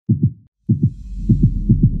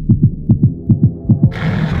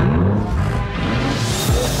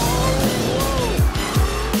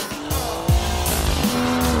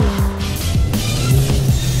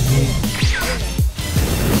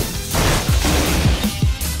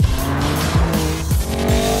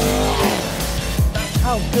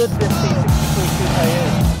good this C63 coupe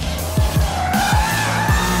is.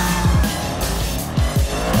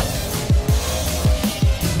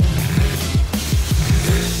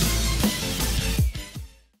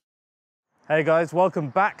 Hey guys, welcome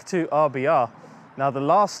back to RBR. Now, the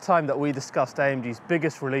last time that we discussed AMG's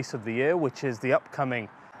biggest release of the year, which is the upcoming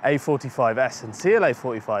A45S and CLA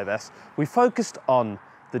 45S, we focused on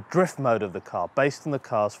the drift mode of the car based on the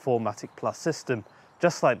car's 4MATIC Plus system,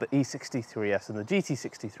 just like the E63S and the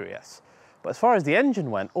GT63S. But as far as the engine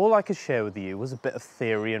went, all I could share with you was a bit of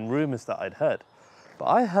theory and rumours that I'd heard. But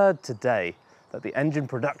I heard today that the engine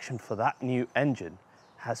production for that new engine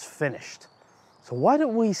has finished. So why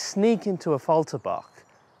don't we sneak into a Falterbach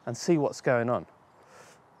and see what's going on?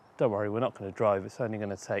 Don't worry, we're not going to drive, it's only going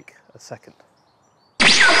to take a second.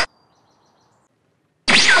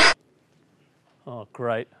 Oh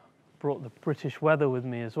great, brought the British weather with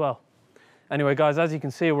me as well. Anyway guys, as you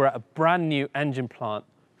can see, we're at a brand new engine plant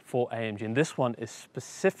for AMG, and this one is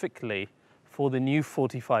specifically for the new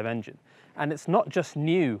 45 engine. And it's not just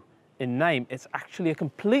new in name, it's actually a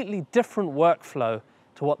completely different workflow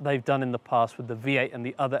to what they've done in the past with the V8 and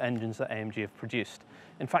the other engines that AMG have produced.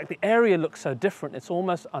 In fact, the area looks so different, it's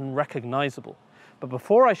almost unrecognizable. But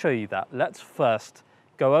before I show you that, let's first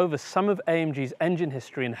go over some of AMG's engine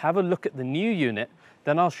history and have a look at the new unit.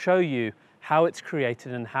 Then I'll show you how it's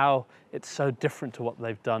created and how it's so different to what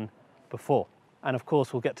they've done before. And of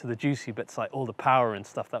course, we'll get to the juicy bits like all the power and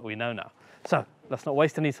stuff that we know now. So let's not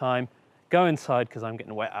waste any time, go inside because I'm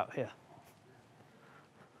getting wet out here.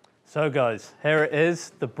 So guys, here it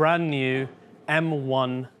is, the brand new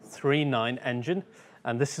M133 engine.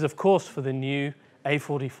 And this is of course for the new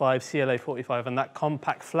A45, CLA 45 and that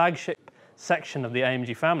compact flagship section of the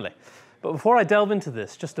AMG family. But before I delve into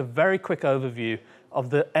this, just a very quick overview of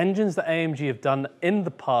the engines that AMG have done in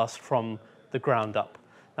the past from the ground up.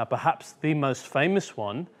 Now perhaps the most famous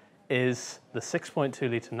one is the 6.2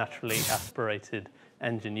 litre naturally aspirated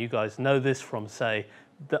engine. You guys know this from, say,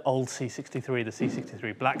 the old C63, the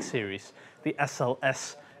C63 Black Series, the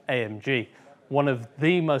SLS AMG, one of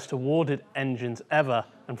the most awarded engines ever,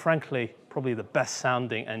 and frankly, probably the best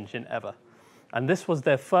sounding engine ever. And this was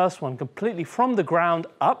their first one completely from the ground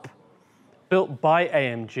up, built by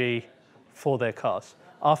AMG for their cars.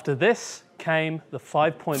 After this came the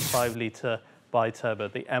 5.5 litre bi-turbo,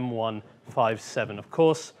 the M157. Of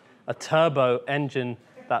course, a turbo engine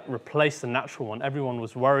that replaced the natural one. Everyone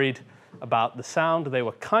was worried about the sound. They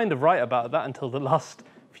were kind of right about that until the last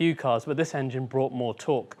few cars, but this engine brought more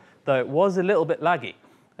torque, though it was a little bit laggy.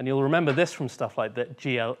 And you'll remember this from stuff like the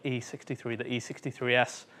GLE63, the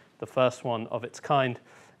E63S, the first one of its kind,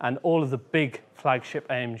 and all of the big flagship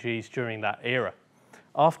AMGs during that era.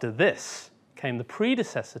 After this came the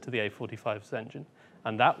predecessor to the A45's engine,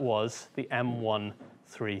 and that was the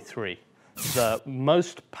M133, the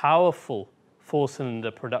most powerful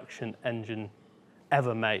four-cylinder production engine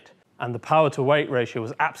ever made. And the power to weight ratio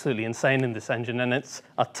was absolutely insane in this engine, and it's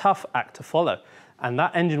a tough act to follow. And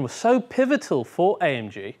that engine was so pivotal for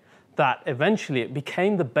AMG that eventually it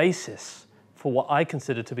became the basis for what I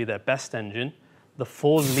consider to be their best engine, the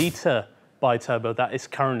 4 litre bi-turbo that is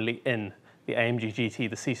currently in the AMG GT,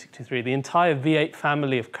 the C63, the entire V8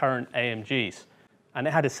 family of current AMGs. And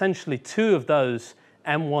it had essentially 2 of those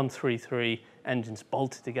M133 engines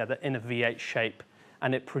bolted together in a V8 shape,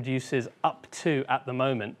 and it produces up to, at the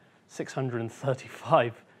moment,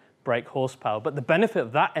 635 brake horsepower. But the benefit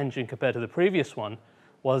of that engine compared to the previous one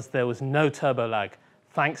was there was no turbo lag,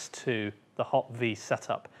 thanks to the hot V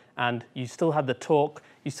setup. And you still had the torque,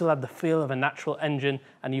 you still had the feel of a natural engine,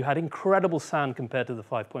 and you had incredible sound compared to the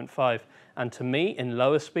 5.5. And to me, in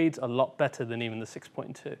lower speeds, a lot better than even the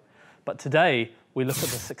 6.2. But today, we look at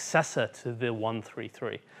the successor to the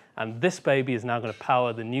 133. And this baby is now going to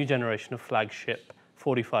power the new generation of flagship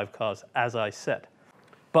 45 cars, as I said.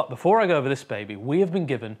 But before I go over this baby, we have been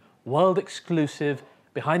given world exclusive,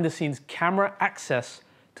 behind the scenes camera access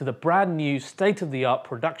to the brand new state-of-the-art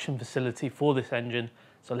production facility for this engine.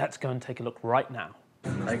 So let's go and take a look right now.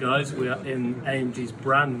 Hey guys, we are in AMG's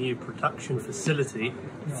brand new production facility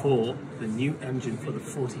for the new engine for the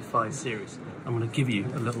 45 series. I'm going to give you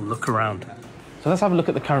a little look around. So let's have a look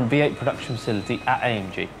at the current V8 production facility at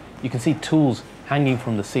AMG. You can see tools hanging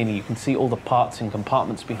from the ceiling. You can see all the parts and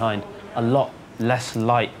compartments behind. A lot less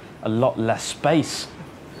light, a lot less space.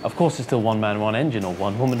 Of course, it's still one man, one engine, or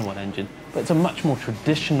one woman, one engine, but it's a much more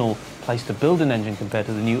traditional place to build an engine compared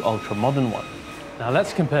to the new ultra-modern one. Now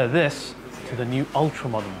let's compare this to the new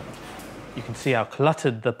ultra-modern one. You can see how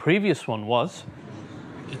cluttered the previous one was.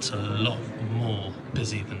 It's a lot more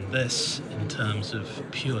busy than this in terms of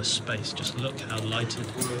pure space. Just look how lighted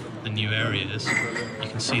the new area is. You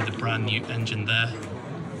can see the brand new engine there.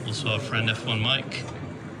 Also our friend F1 Mike,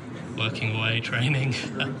 working away, training.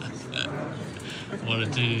 What a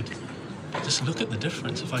dude. Just look at the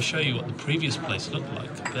difference. If I show you what the previous place looked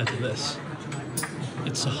like compared to this,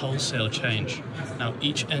 it's a wholesale change. Now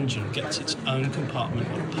each engine gets its own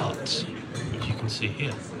compartment of parts, which you can see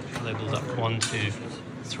here, labelled up 1, 2,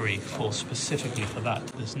 3, 4 specifically for that.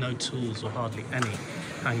 There's no tools or hardly any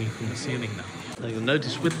hanging from the ceiling now. Now you'll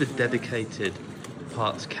notice with the dedicated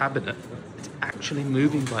parts cabinet, it's actually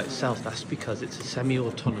moving by itself. That's because it's a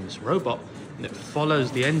semi-autonomous robot and it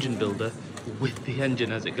follows the engine builder with the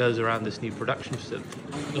engine as it goes around this new production facility.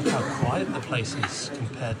 Look how quiet the place is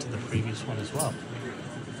compared to the previous one as well.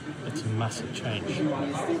 It's a massive change.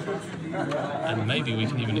 And maybe we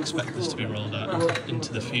can even expect this to be rolled out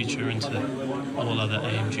into the future, into all other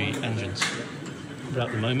AMG engines. But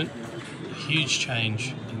at the moment, a huge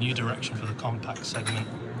change, a new direction for the compact segment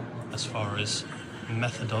as far as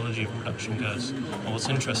methodology of production goes. And what's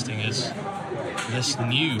interesting is this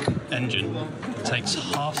new engine takes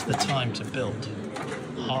half the time to build,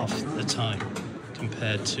 half the time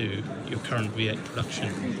compared to your current V8 production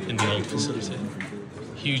in the old facility.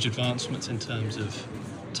 Huge advancements in terms of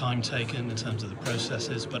time taken, in terms of the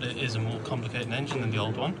processes, but it is a more complicated engine than the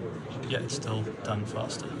old one, yet it's still done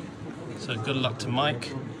faster. So good luck to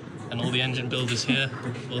Mike and all the engine builders here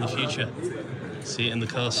for the future. See it in the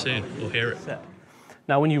car soon, or hear it.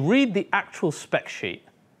 Now, when you read the actual spec sheet,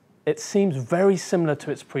 it seems very similar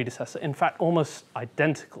to its predecessor, in fact, almost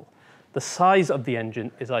identical. The size of the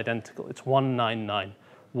engine is identical. It's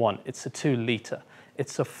 1991. It's a 2 litre.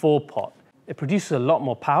 It's a 4-pot. It produces a lot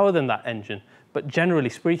more power than that engine, but generally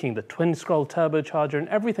speaking, the twin-scroll turbocharger and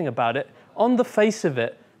everything about it, on the face of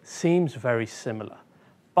it, seems very similar.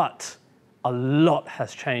 But a lot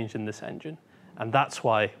has changed in this engine, and that's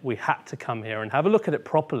why we had to come here and have a look at it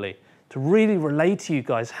properly to really relay to you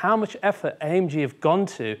guys how much effort AMG have gone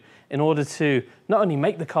to in order to not only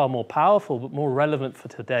make the car more powerful, but more relevant for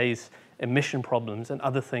today's emission problems and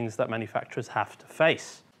other things that manufacturers have to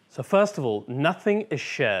face. So first of all, nothing is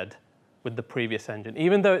shared with the previous engine.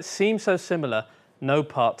 Even though it seems so similar, no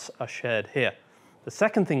parts are shared here. The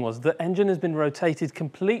second thing was the engine has been rotated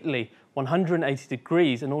completely 180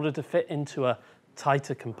 degrees in order to fit into a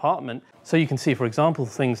tighter compartment. So you can see, for example,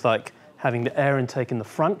 things like having the air intake in the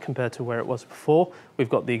front compared to where it was before. We've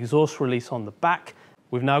got the exhaust release on the back.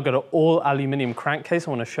 We've now got an all aluminium crankcase.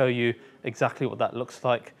 I want to show you exactly what that looks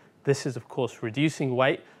like. This is, of course, reducing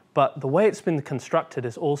weight, but the way it's been constructed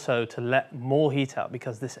is also to let more heat out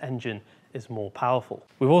because this engine is more powerful.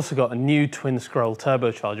 We've also got a new twin-scroll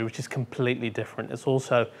turbocharger, which is completely different. It's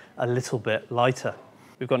also a little bit lighter.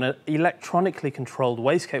 We've got an electronically controlled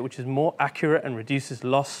wastegate, which is more accurate and reduces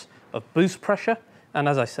loss of boost pressure. And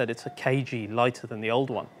as I said, it's a kg lighter than the old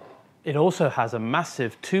one. It also has a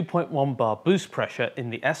massive 2.1 bar boost pressure in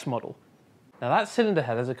the S model. Now that cylinder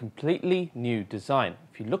head has a completely new design.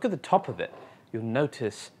 If you look at the top of it, you'll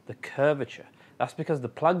notice the curvature. That's because the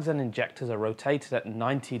plugs and injectors are rotated at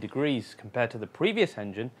 90 degrees compared to the previous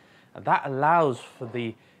engine, and that allows for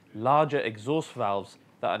the larger exhaust valves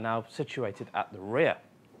that are now situated at the rear.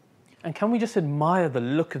 And can we just admire the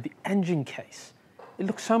look of the engine case? It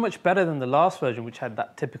looks so much better than the last version, which had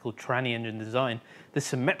that typical tranny engine design. The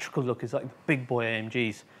symmetrical look is like the big boy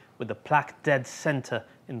AMGs with the plaque dead center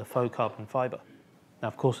in the faux carbon fiber. Now,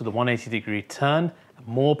 of course, with the 180-degree turn,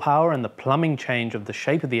 more power and the plumbing change of the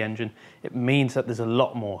shape of the engine, it means that there's a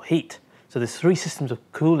lot more heat. So there's 3 systems of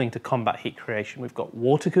cooling to combat heat creation. We've got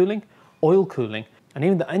water cooling, oil cooling, and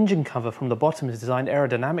even the engine cover from the bottom is designed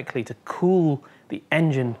aerodynamically to cool the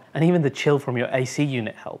engine, and even the chill from your AC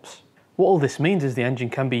unit helps. What all this means is the engine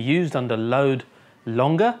can be used under load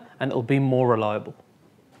longer and it'll be more reliable.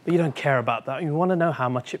 But you don't care about that. You want to know how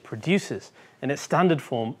much it produces. In its standard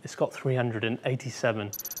form, it's got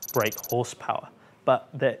 387 brake horsepower. But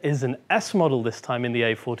there is an S model this time in the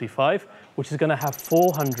A45, which is going to have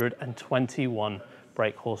 421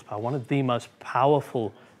 brake horsepower, one of the most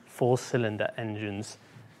powerful 4-cylinder engines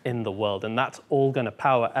in the world. And that's all going to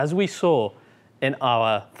power, as we saw in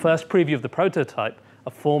our first preview of the prototype, a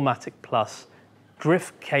 4MATIC Plus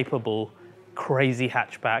drift-capable, crazy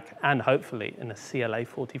hatchback, and hopefully in a CLA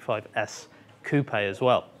 45S coupe as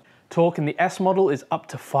well. Torque in the S model is up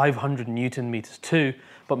to 500 Newton meters too,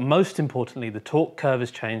 but most importantly, the torque curve has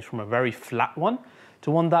changed from a very flat one to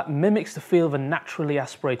one that mimics the feel of a naturally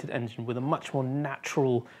aspirated engine with a much more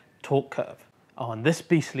natural torque curve. Oh, and this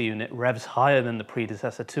beastly unit revs higher than the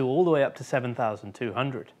predecessor too, all the way up to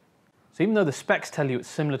 7,200. So even though the specs tell you it's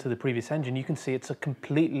similar to the previous engine, you can see it's a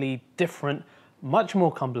completely different, much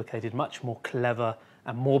more complicated, much more clever,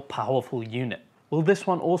 and more powerful unit. Will this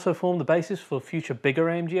one also form the basis for future bigger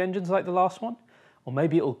AMG engines like the last one? or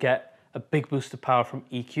maybe it'll get a big boost of power from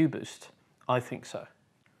EQ Boost. I think so.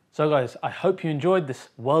 So guys, I hope you enjoyed this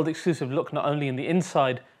world exclusive look not only in the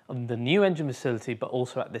inside of the new engine facility, but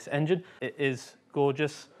also at this engine. It is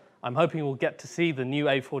gorgeous. I'm hoping we'll get to see the new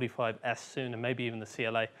A45S soon, and maybe even the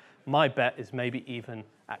CLA. My bet is maybe even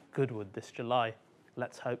at Goodwood this July.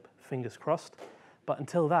 Let's hope, fingers crossed. But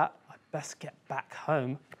until that, I best get back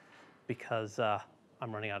home because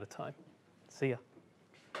I'm running out of time. See ya.